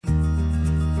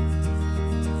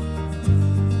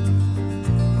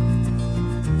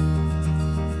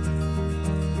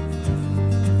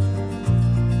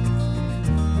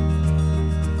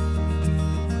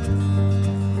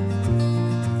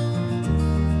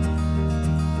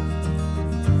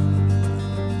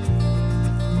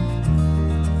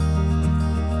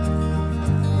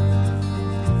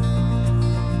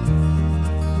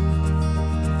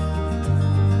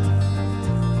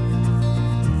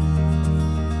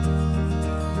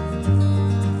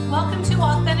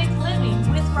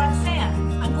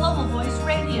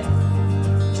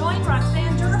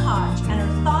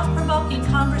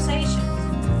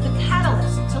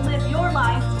to live your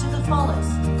life to the fullest.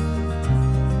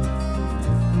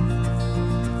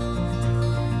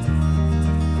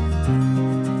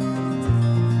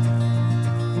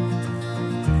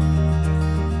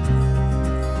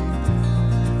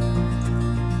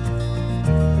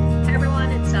 Hey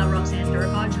everyone, it's Roxanne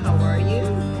Derhodge. How are you?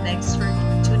 Thanks for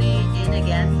tuning in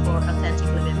again for Authentic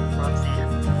Living with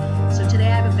Roxanne. So today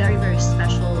I have a very, very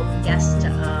special guest,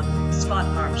 Scott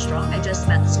Armstrong. I just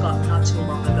met Scott not too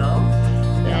long ago,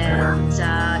 and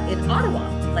in Ottawa,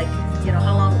 like, you know,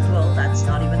 how long? Well, that's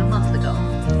not even a month ago.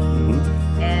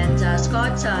 And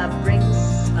Scott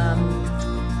brings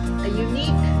a unique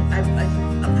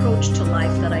approach to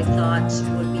life that I thought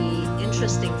would be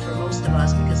interesting for most of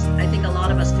us, because I think a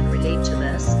lot of us can relate to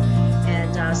this.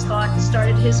 And Scott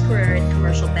started his career in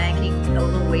commercial banking a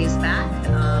little ways back,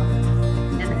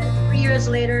 and then 3 years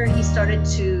later he started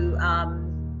to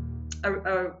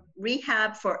a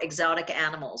rehab for exotic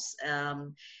animals,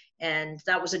 and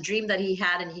that was a dream that he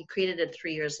had, and he created it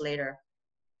 3 years later.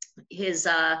 His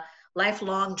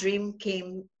lifelong dream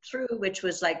came through, which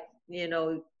was, like, you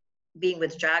know, being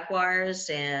with jaguars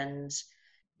and,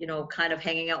 you know, kind of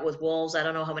hanging out with wolves. I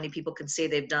don't know how many people can say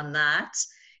they've done that.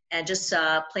 And just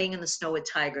playing in the snow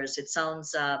with tigers. It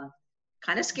sounds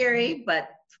kind of scary, but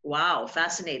wow,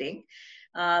 fascinating.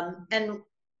 And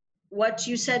what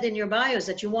you said in your bio is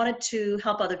that you wanted to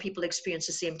help other people experience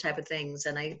the same type of things.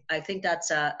 And I think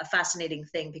that's a fascinating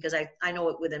thing, because I know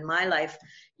it within my life,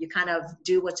 you kind of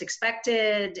do what's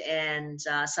expected, and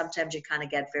sometimes you kind of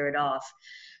get veered off.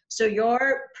 So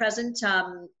your present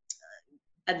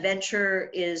adventure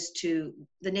is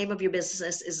the name of your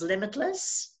business is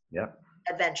Limitless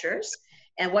Adventures.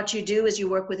 And what you do is you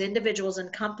work with individuals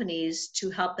and companies to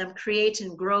help them create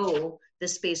and grow the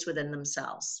space within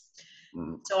themselves.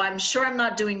 So I'm sure I'm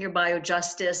not doing your bio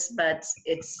justice, but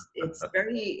it's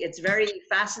very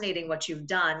fascinating what you've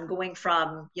done, going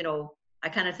from, you know, I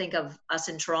kind of think of us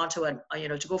in Toronto, and, you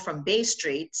know, to go from Bay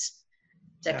Street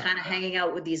to kind of hanging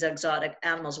out with these exotic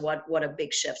animals. What a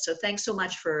big shift. So thanks so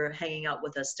much for hanging out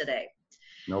with us today.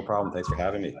 No problem. Thanks for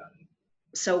having me.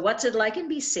 So what's it like in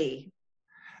BC?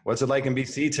 What's it like in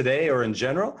BC today, or in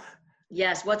general?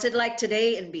 Yes. What's it like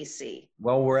today in BC?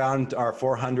 Well, we're on our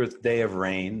 400th day of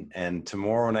rain, and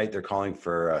tomorrow night they're calling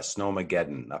for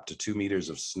snowmageddon, up to 2 meters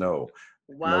of snow.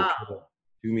 Wow.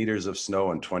 2 meters of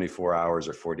snow in 24 hours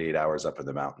or 48 hours up in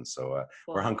the mountains. So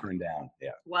we're hunkering down. Yeah.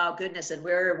 Wow, goodness. And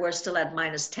we're still at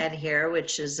 -10 here,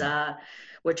 which is,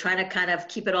 we're trying to kind of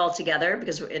keep it all together,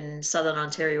 because we're in Southern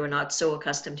Ontario. We're not so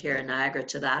accustomed here in Niagara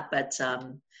to that, but,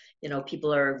 you know,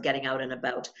 people are getting out and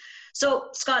about. So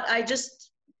Scott,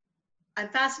 I'm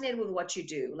fascinated with what you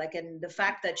do, like, and the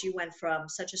fact that you went from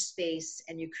such a space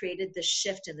and you created this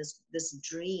shift in this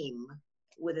dream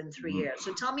within 3 years.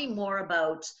 So tell me more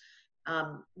about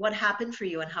what happened for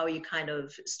you and how you kind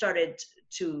of started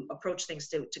to approach things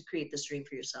to create this dream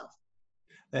for yourself.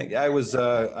 I was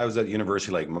at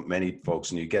university, like many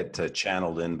folks, and you get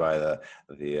channeled in by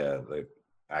the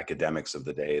academics of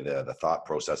the day, the thought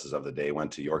processes of the day.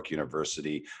 Went to York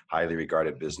University, highly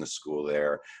regarded business school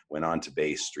there, went on to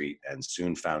Bay Street, and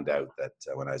soon found out that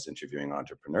when I was interviewing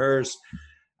entrepreneurs,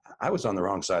 I was on the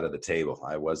wrong side of the table.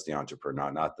 I was the entrepreneur,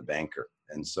 not the banker.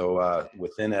 And so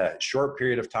within a short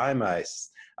period of time,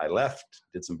 I left,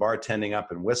 did some bartending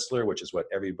up in Whistler, which is what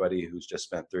everybody who's just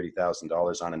spent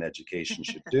 $30,000 on an education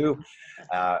should do.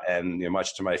 And, you know,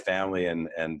 much to my family and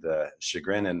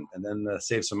chagrin, and then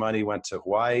saved some money, went to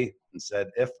Hawaii, and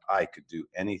said, if I could do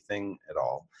anything at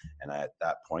all, and at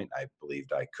that point I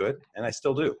believed I could, and I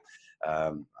still do.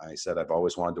 I said, I've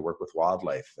always wanted to work with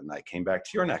wildlife, and I came back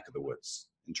to your neck of the woods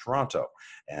in Toronto,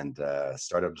 and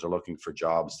started looking for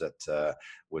jobs that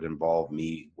would involve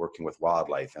me working with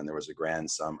wildlife, and there was a grand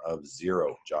sum of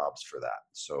 0 jobs for that.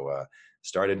 So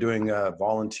started doing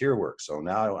volunteer work. So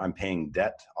now I'm paying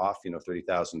debt off, you know,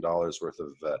 $30,000 worth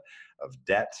of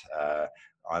debt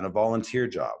on a volunteer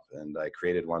job, and I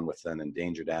created one with an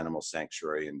endangered animal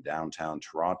sanctuary in downtown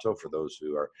Toronto. For those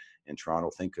who are in Toronto,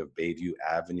 think of Bayview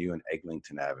Avenue and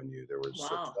Eglinton Avenue. There was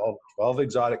 12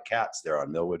 exotic cats there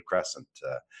on Millwood Crescent.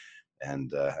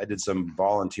 And I did some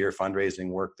volunteer fundraising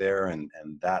work there, and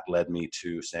that led me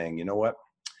to saying, you know what,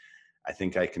 I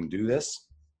think I can do this.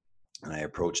 And I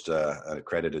approached an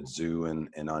accredited zoo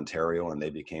in Ontario, and they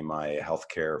became my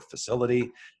healthcare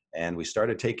facility. And we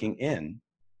started taking in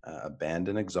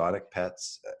abandoned exotic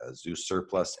pets, zoo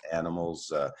surplus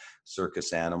animals,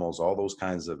 circus animals, all those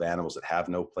kinds of animals that have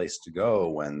no place to go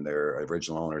when their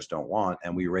original owners don't want.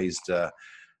 And we raised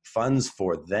funds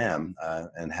for them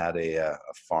and had a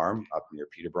farm up near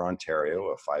Peterborough,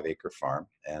 Ontario, a 5-acre farm,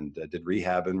 and did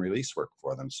rehab and release work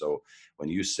for them. So when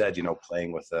you said,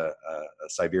 playing with a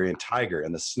Siberian tiger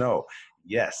in the snow,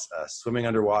 yes. Swimming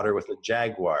underwater with a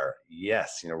jaguar,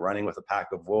 yes. Running with a pack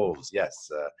of wolves, yes.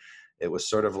 It was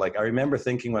sort of like, I remember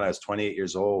thinking when I was 28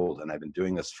 years old, and I've been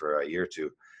doing this for a year or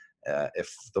two,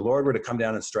 if the Lord were to come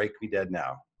down and strike me dead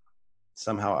now,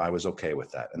 somehow I was okay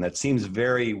with that. And that seems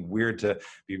very weird to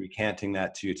be recanting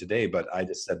that to you today, but I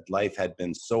just said life had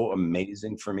been so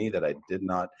amazing for me that I did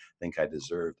not think I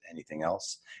deserved anything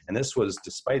else. And this was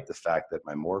despite the fact that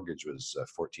my mortgage was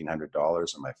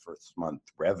 $1,400 and my first month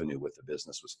revenue with the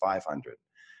business was $500.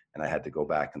 And I had to go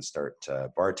back and start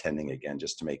bartending again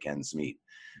just to make ends meet.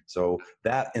 So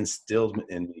that instilled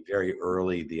in me very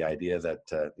early the idea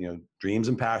that, dreams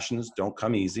and passions don't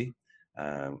come easy.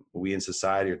 We in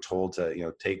society are told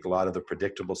to, take a lot of the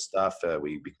predictable stuff.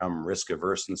 We become risk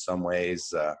averse in some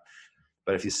ways.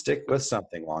 But if you stick with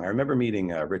something long, I remember meeting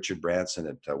Richard Branson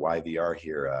at YVR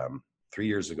here 3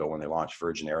 years ago when they launched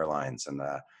Virgin Airlines. And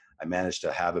I managed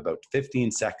to have about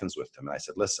 15 seconds with him. And I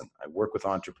said, listen, I work with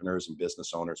entrepreneurs and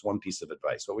business owners. One piece of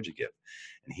advice, what would you give?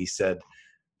 And he said,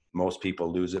 most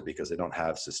people lose it because they don't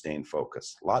have sustained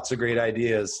focus. Lots of great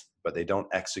ideas, but they don't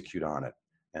execute on it.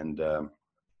 And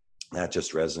that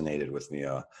just resonated with me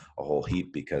a whole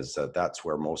heap, because that's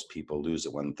where most people lose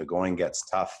it. When the going gets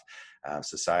tough,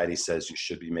 society says you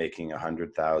should be making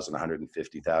 100,000,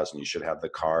 150,000. You should have the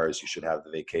cars, you should have the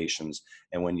vacations.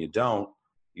 And when you don't,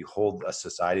 you hold a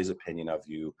society's opinion of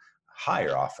you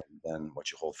higher often than what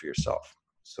you hold for yourself.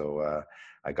 So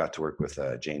I got to work with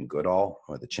Jane Goodall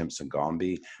with the Chimps and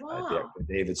Gombe, Wow.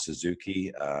 David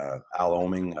Suzuki, Al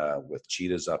Oming with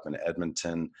cheetahs up in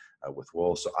Edmonton with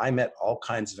wolves. So I met all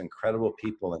kinds of incredible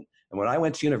people. And when I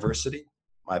went to university,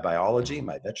 my biology,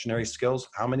 my veterinary skills,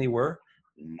 how many were?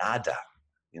 Nada.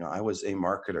 I was a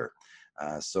marketer.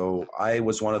 So I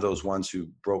was one of those ones who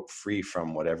broke free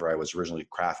from whatever I was originally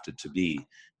crafted to be,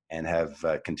 and have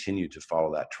continued to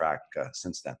follow that track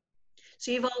since then. So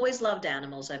you've always loved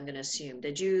animals, I'm going to assume.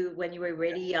 Did you, when you were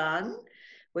really young,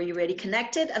 were you really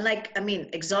connected? And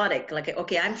exotic,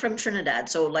 okay, I'm from Trinidad.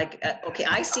 So okay,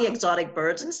 I see exotic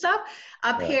birds and stuff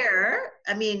up here.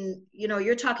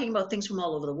 You're talking about things from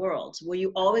all over the world.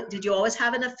 Did you always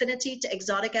have an affinity to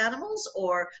exotic animals,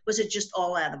 or was it just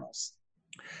all animals?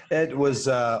 It was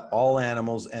all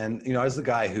animals. And, I was the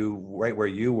guy who, right where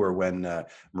you were when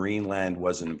Marine Land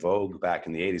was in vogue back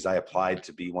in the 80s, I applied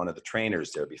to be one of the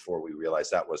trainers there before we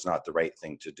realized that was not the right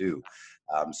thing to do.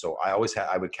 So I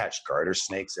would catch garter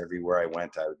snakes everywhere I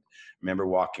went. I remember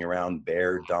walking around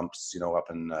bear dumps,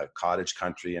 up in cottage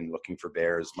country and looking for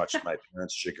bears, much to my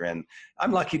parents' chagrin.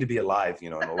 I'm lucky to be alive,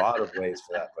 in a lot of ways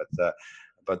for that.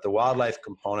 But the wildlife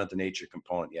component, the nature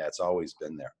component, yeah, it's always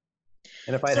been there.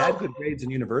 And if I'd had good grades in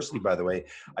university, by the way,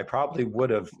 I probably would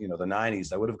have, the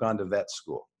 90s, I would have gone to vet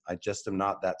school. I just am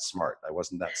not that smart. I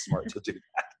wasn't that smart to do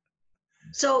that.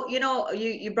 So,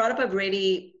 you brought up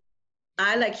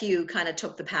I, like you, kind of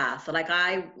took the path.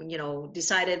 I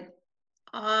decided,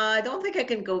 I don't think I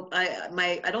can go,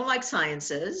 I don't like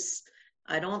sciences.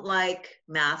 I don't like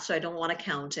math, so I don't want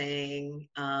accounting.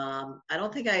 I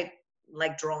don't think I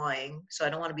like drawing, so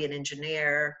I don't want to be an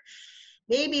engineer.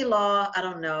 Maybe law, I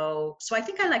don't know. So I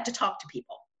think I like to talk to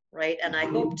people, right? And I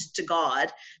hoped to God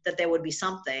that there would be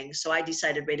something. So I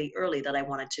decided really early that I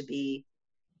wanted to be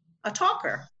a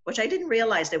talker, which I didn't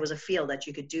realize there was a field that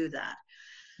you could do that.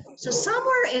 So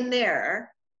somewhere in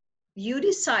there, you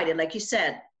decided, like you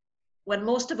said, when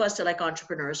most of us are like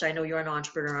entrepreneurs, I know you're an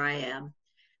entrepreneur, I am,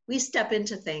 we step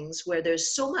into things where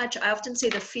there's so much, I often say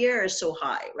the fear is so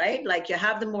high, right? Like you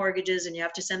have the mortgages and you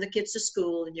have to send the kids to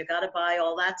school and you got to buy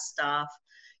all that stuff,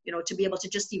 to be able to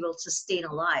just even sustain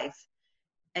a life.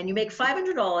 And you make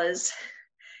 $500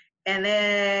 and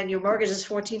then your mortgage is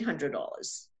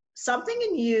 $1,400. Something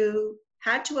in you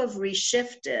had to have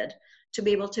reshifted to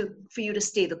be able for you to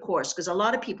stay the course. Because a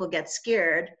lot of people get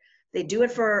scared. They do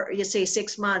it for, you say,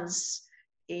 6 months,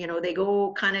 they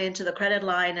go kind of into the credit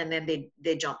line and then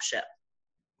they jump ship.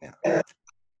 Yeah.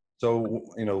 So,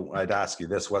 I'd ask you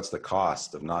this, what's the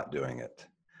cost of not doing it?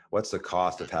 What's the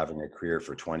cost of having a career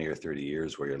for 20 or 30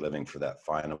 years where you're living for that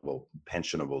finable,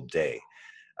 pensionable day?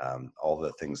 All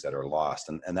the things that are lost.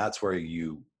 And that's where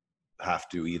you have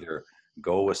to either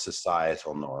go with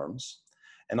societal norms.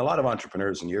 And a lot of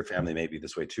entrepreneurs in your family may be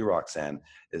this way too, Roxanne,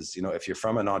 is, if you're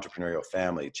from an entrepreneurial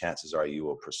family, chances are you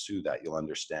will pursue that. You'll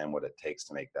understand what it takes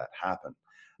to make that happen.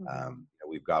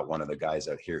 We've got one of the guys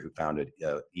out here who founded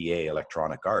EA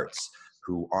Electronic Arts,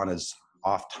 who on his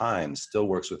off time still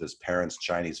works with his parents'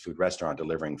 Chinese food restaurant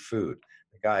delivering food.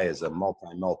 The guy is a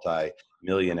multi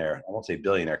millionaire. I won't say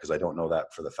billionaire because I don't know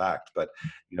that for the fact, but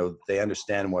you know, they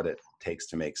understand what it takes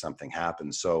to make something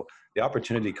happen. So the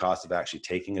opportunity cost of actually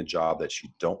taking a job that you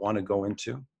don't want to go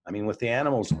into. I mean, with the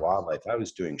animals and wildlife, I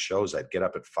was doing shows. I'd get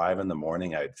up at 5 a.m.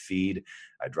 I'd feed,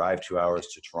 I'd drive 2 hours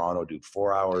to Toronto, do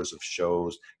 4 hours of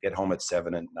shows, get home at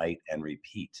 7 at night and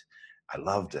repeat. I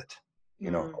loved it. You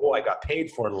know, oh, I got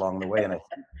paid for it along the way. And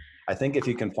I think if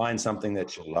you can find something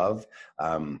that you love,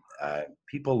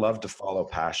 people love to follow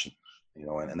passion, you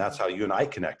know, and that's how you and I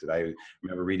connected. I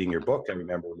remember reading your book. I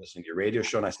remember listening to your radio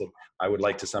show, and I said, I would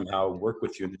like to somehow work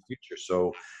with you in the future.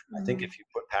 So I think if you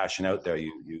put passion out there,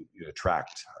 you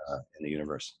attract in the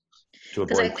universe to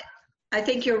avoid. I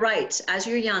think you're right. As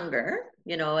you're younger,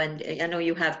 you know, and I know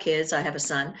you have kids, I have a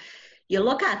son, you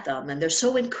look at them and they're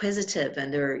so inquisitive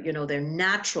and they're, you know, they're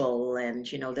natural and,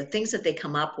 you know, the things that they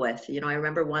come up with. You know, I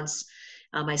remember once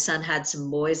my son had some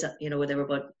boys, you know, they were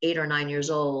about 8 or 9 years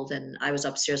old, and I was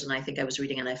upstairs and I think I was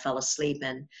reading and I fell asleep,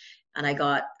 and I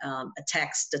got a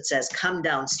text that says, "Come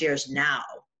downstairs now."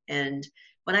 And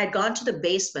when I had gone to the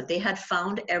basement, they had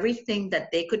found everything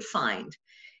that they could find.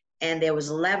 And there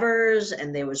was levers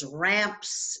and there was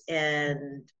ramps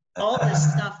and all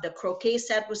this stuff. The croquet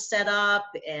set was set up,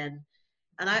 and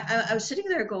I was sitting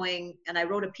there going, and I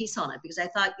wrote a piece on it because I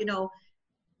thought, you know,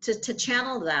 to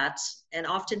channel that, and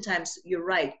oftentimes you're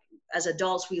right, as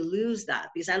adults we lose that,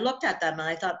 because I looked at them and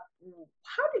I thought,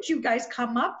 how did you guys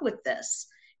come up with this?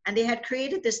 And they had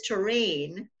created this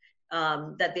terrain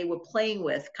that they were playing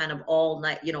with kind of all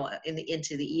night, you know,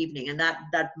 into the evening, and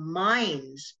that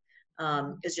mind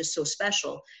is just so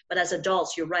special. But as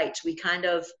adults, you're right, we kind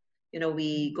of, you know,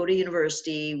 we go to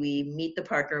university, we meet the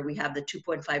partner, we have the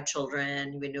 2.5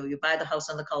 children, you know, you buy the house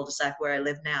on the cul-de-sac where I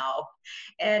live now,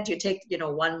 and you take, you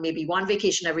know, maybe one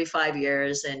vacation every 5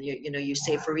 years, and you know, you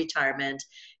save for retirement,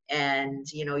 and,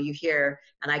 you know, you hear,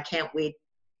 and I can't wait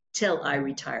till I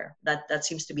retire. That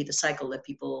seems to be the cycle that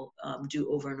people do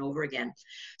over and over again.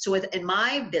 So in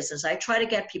my business, I try to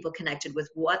get people connected with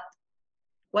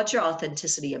what's your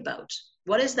authenticity about?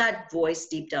 What is that voice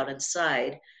deep down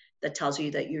inside that tells you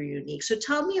that you're unique? So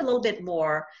tell me a little bit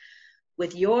more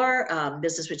with your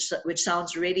business, which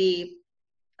sounds really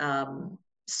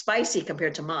spicy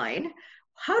compared to mine.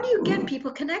 How do you get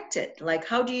people connected? Like,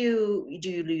 how do you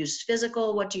use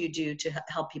physical? What do you do to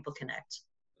help people connect?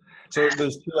 So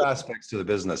there's two aspects to the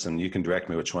business, and you can direct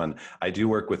me which one. I do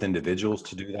work with individuals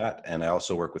to do that, and I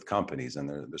also work with companies, and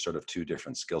they're sort of two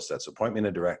different skill sets. So point me in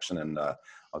a direction, and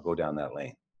I'll go down that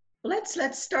lane.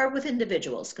 Let's start with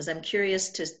individuals, because I'm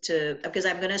curious because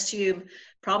I'm going to assume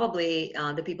probably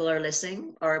the people who are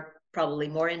listening are probably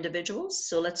more individuals.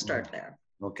 So let's start there.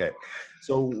 Okay.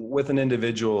 So with an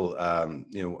individual,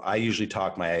 you know, I usually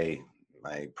talk, my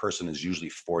person is usually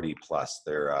 40 plus.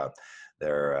 They're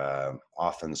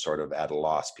often sort of at a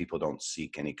loss. People don't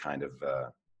seek any kind of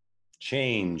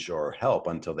change or help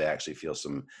until they actually feel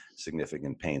some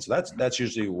significant pain. So that's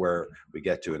usually where we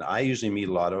get to. And I usually meet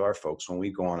a lot of our folks when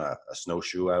we go on a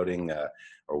snowshoe outing,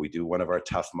 or we do one of our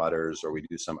Tough Mudders, or we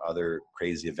do some other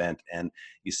crazy event. And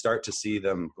you start to see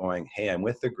them going, hey, I'm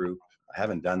with the group. I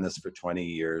haven't done this for 20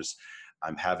 years.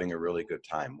 I'm having a really good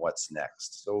time. What's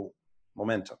next? So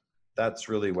momentum. That's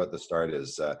really what the start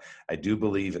is. I do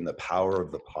believe in the power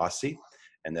of the posse,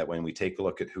 and that when we take a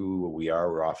look at who we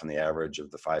are, we're often the average of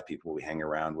the 5 people we hang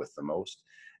around with the most,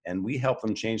 and we help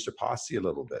them change their posse a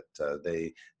little bit.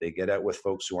 They get out with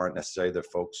folks who aren't necessarily the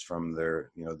folks from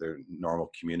their, you know, their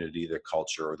normal community, their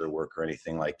culture, or their work, or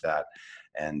anything like that.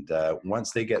 And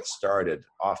once they get started,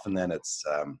 often then it's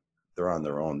they're on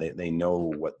their own. They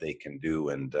know what they can do,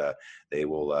 and they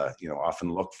will you know,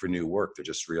 often look for new work. They're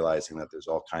just realizing that there's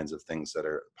all kinds of things that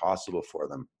are possible for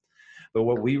them. But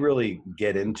what we really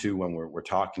get into when we're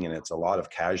talking, and it's a lot of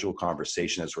casual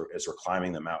conversation as we're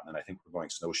climbing the mountain, and I think we're going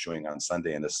snowshoeing on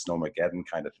Sunday in this Snowmageddon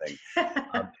kind of thing.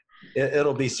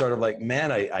 It'll be sort of like,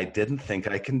 man, I didn't think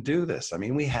I can do this. I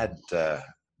mean, we had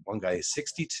one guy,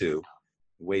 62,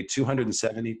 weighed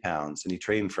 270 pounds, and he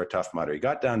trained for a Tough Mudder. He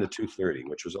got down to 230,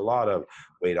 which was a lot of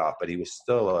weight off, but he was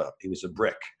still he was a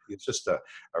brick. He was just a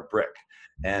brick.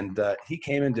 And he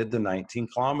came and did the 19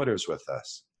 kilometers with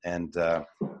us. And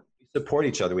we support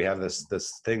each other. We have this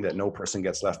thing that no person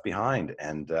gets left behind.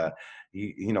 And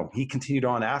he continued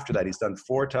on after that. He's done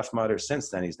 4 Tough Mudders since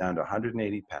then. He's down to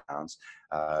 180 pounds.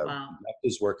 Wow. Left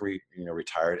his work,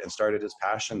 retired, and started his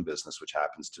passion business, which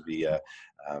happens to be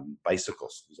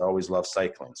bicycles. He's always loved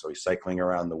cycling. So he's cycling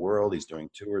around the world. He's doing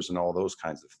tours and all those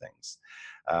kinds of things.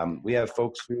 We have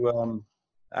folks who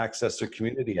access their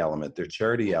community element, their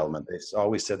charity element. They've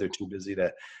always said they're too busy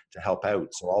to help out.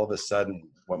 So all of a sudden,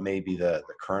 what may be the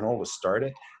kernel was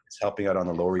started, is helping out on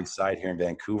the Lower East Side here in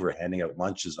Vancouver, handing out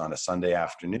lunches on a Sunday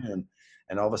afternoon.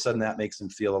 And all of a sudden that makes them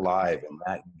feel alive, and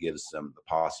that gives them the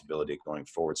possibility of going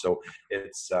forward. So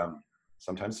it's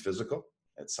sometimes physical,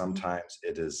 and sometimes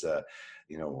it is,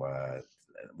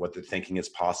 what they're thinking is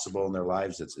possible in their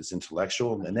lives. It's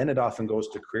intellectual. And then it often goes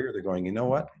to career. They're going, you know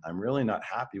what? I'm really not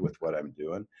happy with what I'm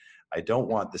doing. I don't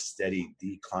want the steady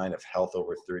decline of health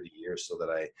over 30 years so that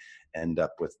I end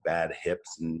up with bad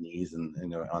hips and knees and,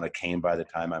 on a cane by the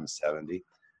time I'm 70.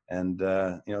 And,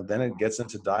 then it gets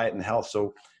into diet and health.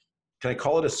 So can I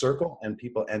call it a circle? And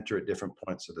people enter at different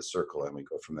points of the circle, and we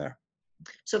go from there.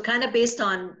 So kind of based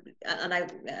on, and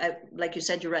I like you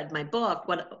said, you read my book,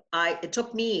 it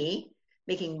took me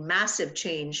making massive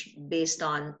change based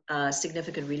on a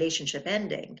significant relationship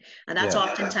ending. And that's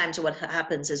oftentimes what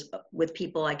happens is with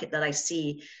people that I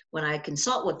see when I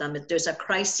consult with them, there's a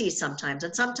crisis sometimes,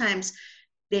 and sometimes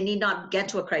they need not get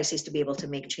to a crisis to be able to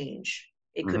make change.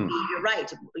 It could be, you're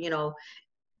right,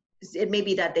 it may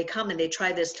be that they come and they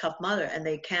try this tough mother and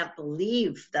they can't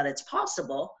believe that it's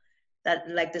possible, that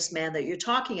like this man that you're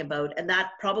talking about, and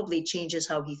that probably changes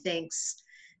how he thinks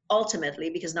ultimately,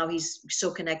 because now he's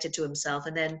so connected to himself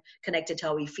and then connected to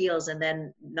how he feels, and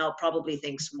then now probably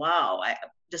thinks, wow,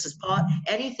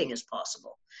 anything is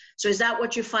possible. So is that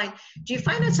what you find? Do you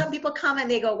find that some people come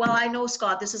and they go, well, I know,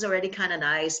 Scott, this is already kind of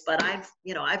nice, but I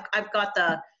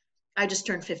just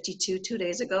turned 52 2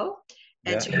 days ago.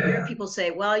 And so you hear people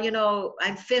say, well,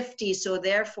 I'm 50, so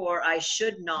therefore I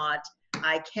should not,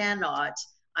 I cannot,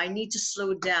 I need to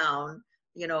slow down,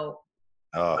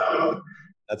 Oh,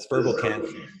 that's verbal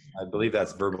cancer. I believe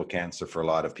that's verbal cancer for a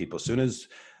lot of people. As soon as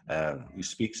you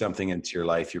speak something into your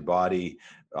life, your body,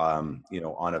 on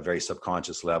a very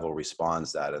subconscious level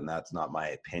responds that. And that's not my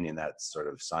opinion. That's sort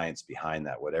of science behind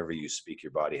that. Whatever you speak,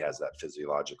 your body has that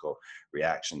physiological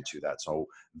reaction to that. So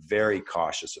very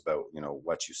cautious about,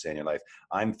 what you say in your life.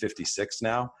 I'm 56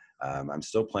 now. I'm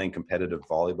still playing competitive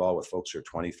volleyball with folks who are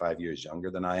 25 years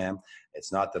younger than I am.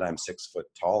 It's not that I'm 6 foot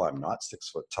tall. I'm not 6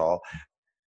 foot tall.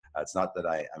 It's not that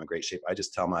I'm in great shape. I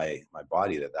just tell my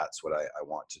body that that's what I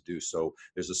want to do. So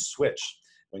there's a switch.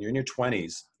 When you're in your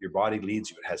 20s, your body leads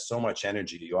you. It has so much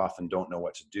energy, you often don't know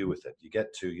what to do with it. You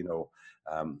get to,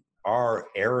 our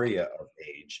area of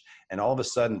age, and all of a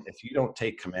sudden, if you don't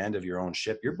take command of your own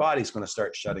ship, your body's going to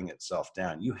start shutting itself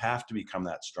down. You have to become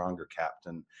that stronger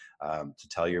captain to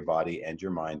tell your body and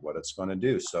your mind what it's going to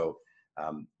do. So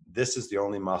this is the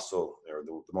only muscle, or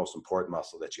the most important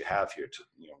muscle that you have here, to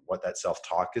what that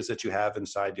self-talk is that you have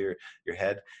inside your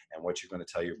head, and what you're going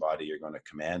to tell your body you're going to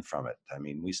command from it. I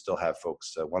mean, we still have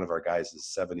folks, one of our guys is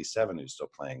 77 who's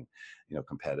still playing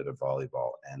competitive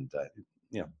volleyball, and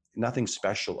nothing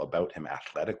special about him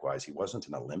athletic wise. He wasn't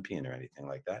an Olympian or anything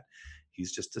like that.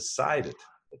 He's just decided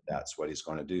that that's what he's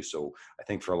going to do. So I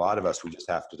think for a lot of us, we just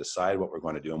have to decide what we're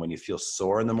going to do. And when you feel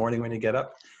sore in the morning when you get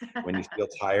up, when you feel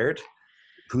tired,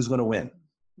 who's going to win?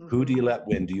 Who do you let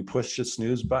win? Do you push the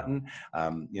snooze button?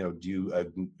 Do you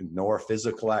ignore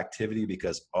physical activity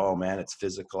because, oh man, it's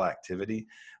physical activity?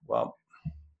 Well,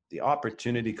 the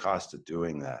opportunity cost of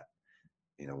doing that,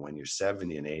 when you're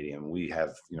 70 and 80, and we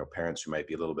have, parents who might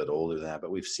be a little bit older than that,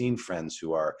 but we've seen friends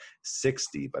who are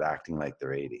 60, but acting like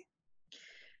they're 80.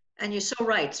 And you're so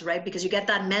right? Because you get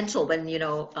that mental when,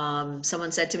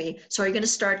 someone said to me, so are you going to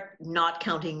start not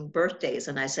counting birthdays?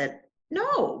 And I said,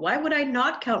 no, why would I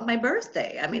not count my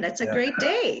birthday? I mean, it's a great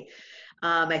day.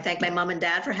 I thank my mom and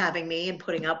dad for having me and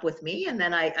putting up with me. And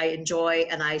then I enjoy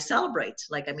and I celebrate.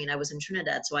 I was in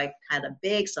Trinidad, so I had a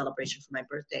big celebration for my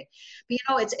birthday.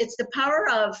 But it's the power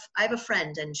of, I have a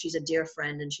friend, and she's a dear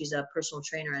friend, and she's a personal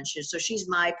trainer. And she's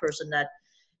my person that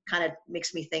kind of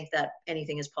makes me think that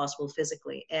anything is possible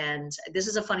physically. And this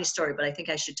is a funny story, but I think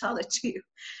I should tell it to you.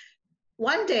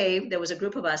 One day there was a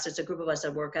group of us, it's a group of us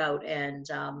that work out, and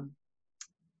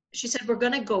she said, we're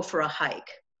going to go for a hike.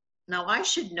 Now, I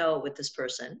should know with this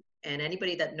person, and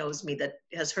anybody that knows me that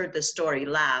has heard this story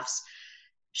laughs.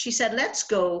 She said, let's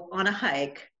go on a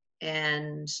hike.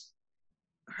 And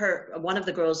one of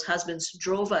the girls' husbands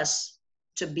drove us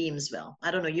to Beamsville.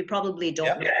 I don't know, you probably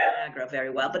don't know Niagara very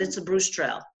well, but it's a Bruce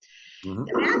Trail. Mm-hmm.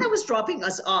 The man that was dropping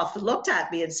us off looked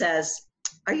at me and says,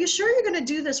 are you sure you're going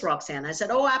to do this, Roxanne? I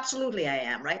said, oh, absolutely I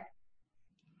am, right?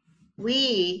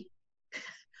 We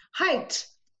hiked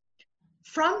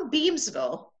from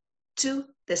Beamsville to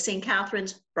the St.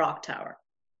 Catharines Rock Tower.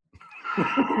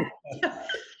 I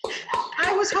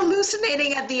was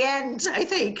hallucinating at the end, I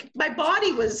think. My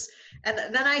body was, and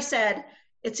then I said,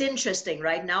 it's interesting,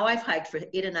 right? Now I've hiked for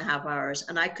 8.5 hours,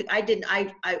 and I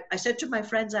said to my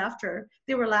friends after,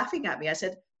 they were laughing at me. I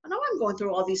said, now I'm going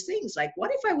through all these things. Like,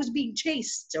 what if I was being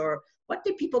chased, or what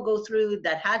did people go through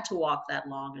that had to walk that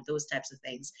long, or those types of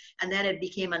things. And then it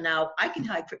became now I can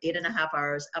hike for 8.5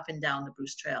 hours up and down the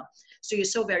Bruce Trail. So you're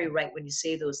so very right when you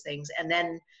say those things. And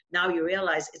then now you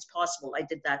realize it's possible. I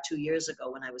did that 2 years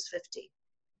ago when I was 50.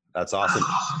 That's awesome.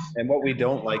 And what we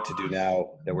don't like to do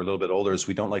now that we're a little bit older is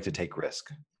we don't like to take risk.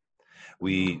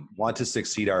 We want to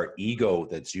succeed our ego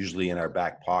that's usually in our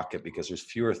back pocket, because there's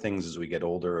fewer things as we get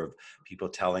older of people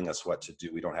telling us what to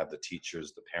do. We don't have the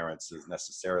teachers, the parents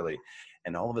necessarily.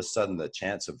 And all of a sudden, the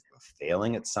chance of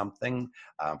failing at something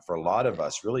for a lot of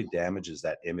us really damages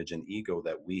that image and ego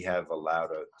that we have allowed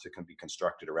to be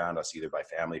constructed around us, either by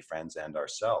family, friends, and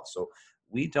ourselves. So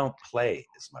we don't play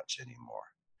as much anymore.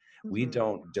 We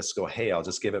don't just go, hey, I'll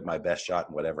just give it my best shot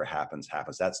and whatever happens,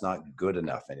 happens. That's not good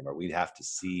enough anymore. We'd have to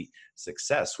see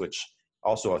success, which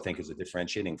also I think is a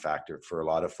differentiating factor for a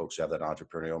lot of folks who have that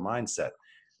entrepreneurial mindset.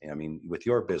 I mean, with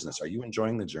your business, are you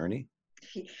enjoying the journey?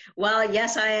 Well,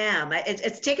 yes, I am.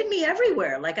 It's taken me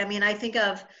everywhere. Like, I mean, I think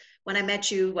of when I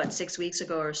met you, 6 weeks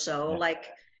ago or so,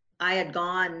 like I had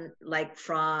gone like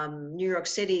from New York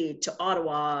City to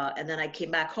Ottawa, and then I came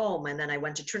back home, and then I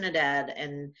went to Trinidad,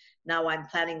 and now I'm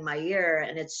planning my year.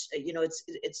 And it's, you know,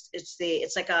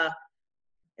 it's like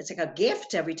a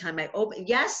gift every time I open.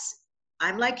 Yes,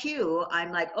 I'm like you.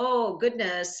 I'm like, oh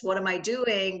goodness, what am I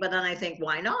doing? But then I think,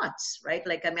 why not? Right?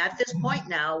 Like, I'm at this point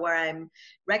now where I'm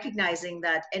recognizing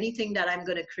that anything that I'm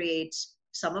going to create,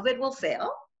 some of it will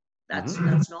fail. That's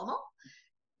normal.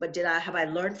 But have I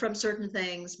learned from certain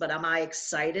things? But am I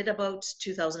excited about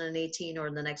 2018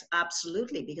 or the next?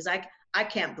 Absolutely, because I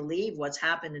can't believe what's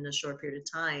happened in a short period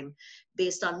of time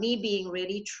based on me being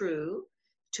really true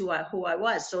to who I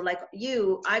was. So like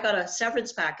you, I got a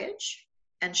severance package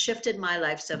and shifted my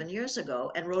life 7 years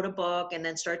ago and wrote a book and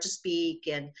then started to speak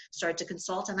and started to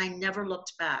consult, and I never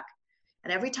looked back.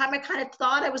 And every time I kind of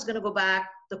thought I was going to go back,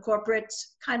 the corporate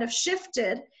kind of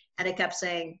shifted, and it kept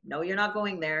saying, no, you're not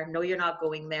going there. No, you're not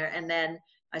going there. And then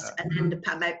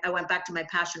I went back to my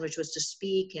passion, which was to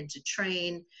speak and to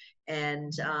train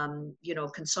and, you know,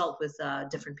 consult with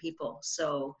different people.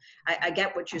 So I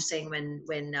get what you're saying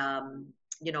when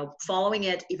you know, following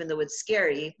it, even though it's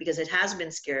scary, because it has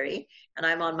been scary, and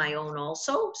I'm on my own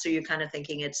also. So you're kind of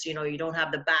thinking it's, you know, you don't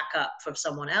have the backup from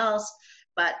someone else.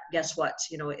 But guess what?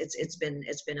 You know, it's been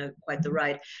quite the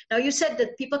ride. Now, you said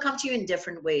that people come to you in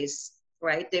different ways,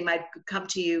 right? They might come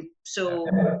to you. So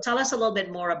tell us a little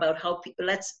bit more about how people,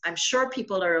 I'm sure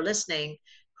people are listening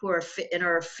who are in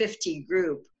our 50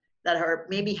 group that are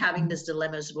maybe having these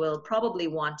dilemmas will probably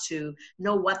want to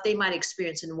know what they might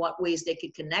experience and what ways they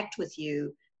could connect with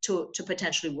you to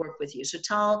potentially work with you. So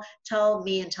tell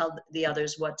me and tell the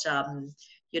others what,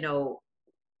 you know,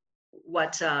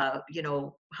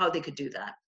 how they could do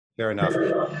that. Fair enough.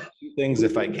 Two things,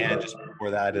 if I can, just before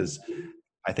that is,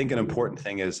 I think an important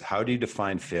thing is, how do you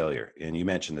define failure? And you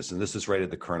mentioned this, and this is right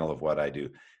at the kernel of what I do.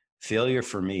 Failure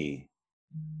for me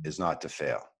is not to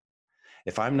fail.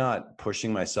 If I'm not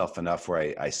pushing myself enough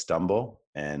where I stumble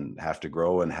and have to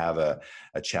grow and have a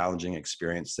challenging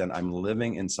experience, then I'm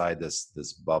living inside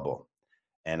this bubble.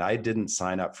 And I didn't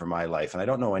sign up for my life. And I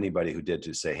don't know anybody who did,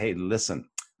 to say, hey, listen,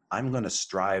 I'm going to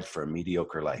strive for a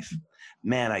mediocre life.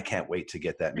 Man, I can't wait to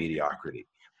get that mediocrity.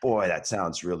 Boy, that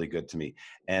sounds really good to me.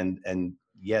 And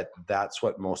yet that's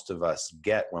what most of us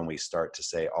get when we start to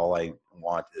say, all I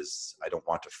want is, I don't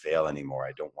want to fail anymore.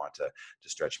 I don't want to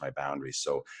stretch my boundaries.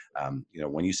 So, you know,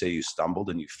 when you say you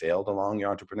stumbled and you failed along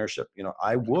your entrepreneurship, you know,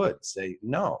 I would say,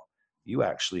 no, you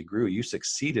actually grew. You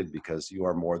succeeded because you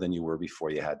are more than you were before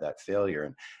you had that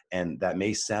failure. And that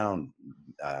may sound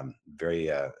very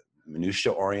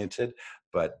minutia oriented,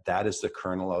 but that is the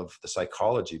kernel of the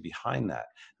psychology behind that.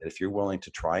 That if you're willing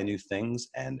to try new things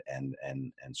and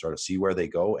sort of see where they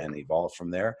go and evolve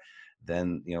from there,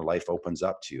 then, you know, life opens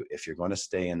up to you. If you're going to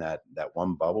stay in that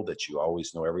one bubble that you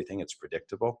always know everything, it's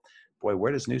predictable, boy,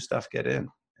 where does new stuff get in?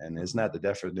 And isn't that the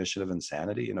definition of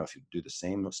insanity? You know, if you do the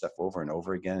same stuff over and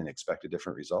over again and expect a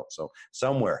different result. So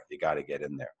somewhere you got to get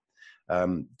in there.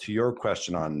 To your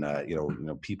question on, you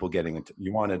know, people getting into,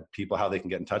 you wanted people, how they can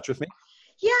get in touch with me?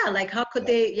 Yeah. Like how could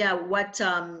they, what,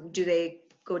 do they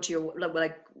go to your,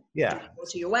 like, do you go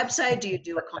to your website? Do you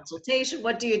do a consultation?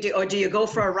 What do you do? Or do you go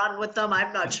for a run with them?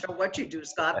 I'm not sure what you do,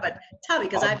 Scott, but tell me,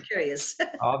 because I'm curious.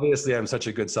 Obviously, I'm such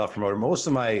a good self-promoter. Most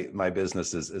of my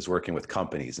business is working with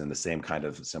companies in the same kind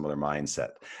of similar mindset.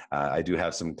 I do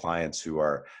have some clients who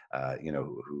are, you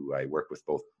know, who I work with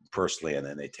both personally, and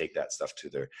then they take that stuff to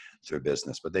their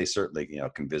business. But they certainly, you know,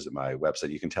 can visit my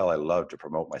website. You can tell I love to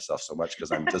promote myself so much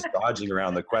because I'm just dodging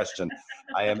around the question.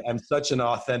 I'm such an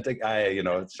authentic, you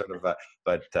know, sort of,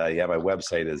 yeah, my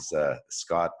website is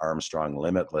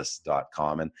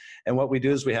scottarmstronglimitless.com. And what we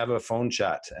do is we have a phone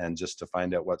chat, and just to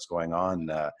find out what's going on.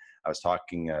 I was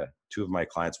talking, two of my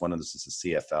clients, one of this is a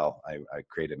CFL. I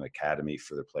created an academy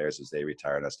for the players as they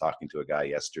retire. And I was talking to a guy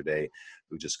yesterday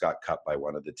who just got cut by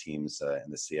one of the teams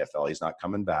in the CFL. He's not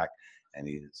coming back. And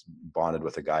he's bonded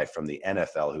with a guy from the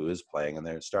NFL who is playing, and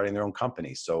they're starting their own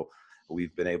company. So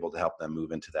we've been able to help them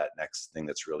move into that next thing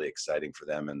that's really exciting for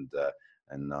them. And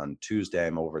on Tuesday,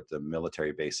 I'm over at the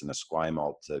military base in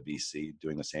Esquimalt, BC,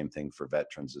 doing the same thing for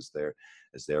veterans as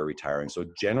they're retiring. So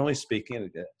generally speaking,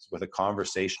 it's with a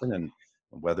conversation, and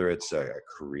whether it's a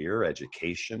career,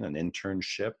 education, an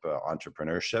internship,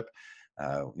 entrepreneurship,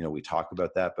 you know, we talk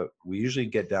about that, but we usually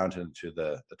get down to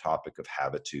the topic of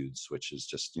habitudes, which is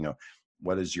just, you know,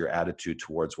 what is your attitude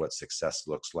towards what success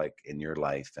looks like in your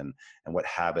life, and what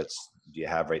habits do you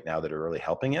have right now that are really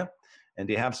helping you? And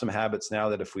do you have some habits now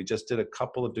that if we just did a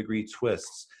couple of degree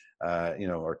twists, you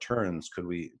know, or turns, could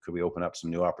we open up some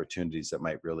new opportunities that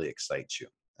might really excite you?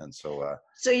 And so,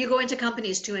 so you go into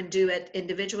companies too and do it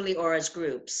individually or as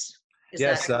groups?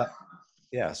 Yes.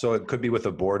 Yeah. So it could be with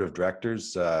a board of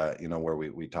directors, you know, where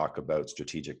we talk about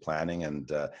strategic planning,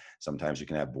 and sometimes you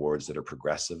can have boards that are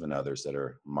progressive and others that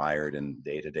are mired in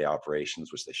day-to-day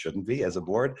operations, which they shouldn't be as a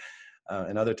board.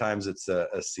 And other times it's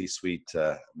a C-suite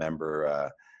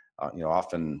member. You know,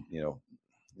 often, you know,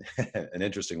 an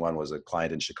interesting one was a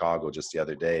client in Chicago just the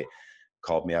other day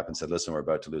called me up and said, listen, we're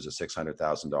about to lose a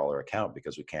 $600,000 account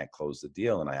because we can't close the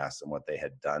deal. And I asked them what they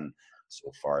had done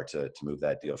so far to move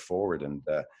that deal forward. And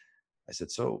I said,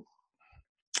 so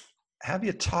have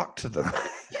you talked to them?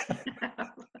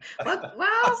 Well,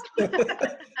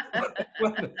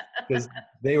 because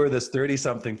they were this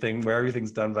 30-something thing where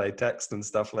everything's done by text and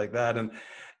stuff like that.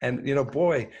 And you know,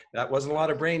 boy, that wasn't a lot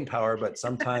of brain power, but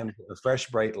sometimes a fresh,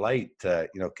 bright light, you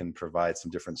know, can provide some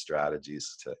different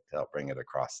strategies to help bring it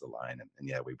across the line. And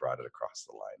yeah, we brought it across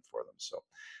the line for them. So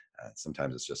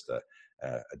sometimes it's just a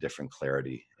different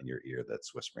clarity in your ear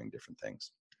that's whispering different things.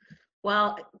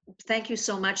 Well, thank you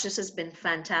so much. This has been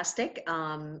fantastic.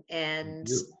 And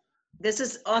this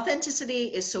is,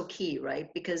 authenticity is so key,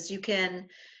 right? Because you can,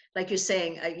 like you're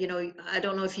saying, you know, I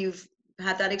don't know if you've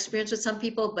had that experience with some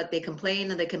people, but they complain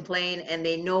and they complain and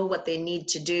they know what they need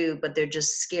to do, but they're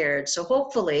just scared. So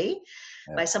hopefully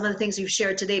by some of the things you've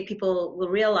shared today, people will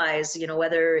realize, you know,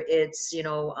 whether it's, you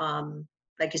know,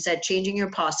 like you said, changing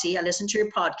your posse. I listened to your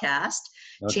podcast,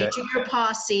 changing your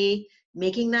posse,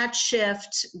 making that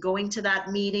shift, going to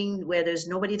that meeting where there's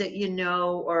nobody that you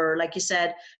know, or like you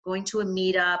said, going to a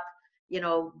meetup, you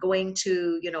know, going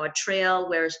to, you know, a trail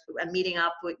where I'm meeting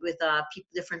up with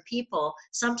different people.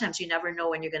 Sometimes you never know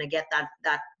when you're going to get that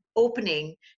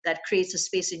opening that creates a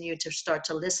space in you to start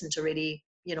to listen to really,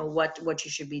 you know, what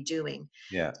you should be doing.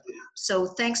 Yeah. So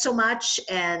thanks so much.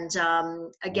 And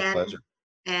again,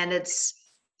 and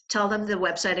tell them the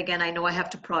website again. I know I have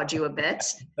to prod you a bit.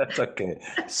 That's okay.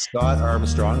 Scott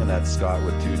Armstrong, and that's Scott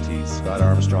with 2 T's,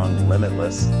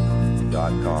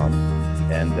 scottarmstronglimitless.com.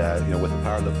 And, you know, with the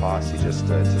power of the posse, just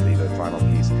to leave a final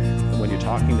piece, when you're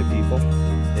talking to people,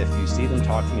 if you see them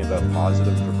talking about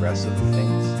positive, progressive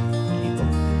things, keep them.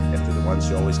 If they're the ones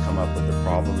who always come up with the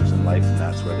problems in life and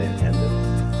that's where they end it,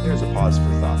 there's a pause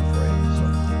for thought for you. So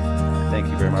thank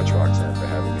you very much, Roxanne, for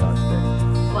having me on today.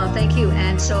 Well, thank you.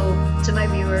 And so to my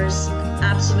viewers,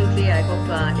 absolutely, I hope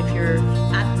if you're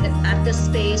at this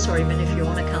space, or even if you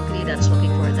own a company that's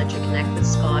looking for it, that you connect with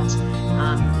Scott.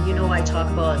 You know, I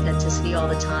talk about authenticity all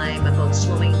the time, about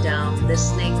slowing down,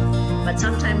 listening, but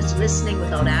sometimes listening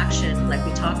without action, like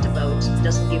we talked about,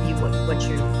 doesn't give you what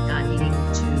you're needing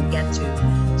to get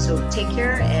to. So take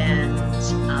care, and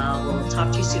we'll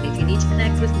talk to you soon. If you need to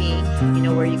connect with me, you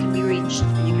know where you can be reached.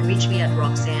 You can reach me at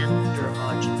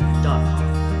roxannederhodge.com.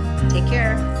 Take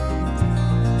care.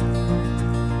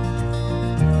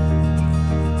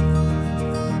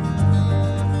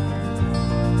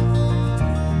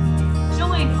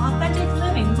 Join Authentic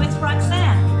Living with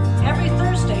Roxanne every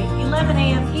Thursday, 11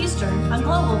 a.m. Eastern on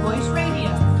Global Voice Radio.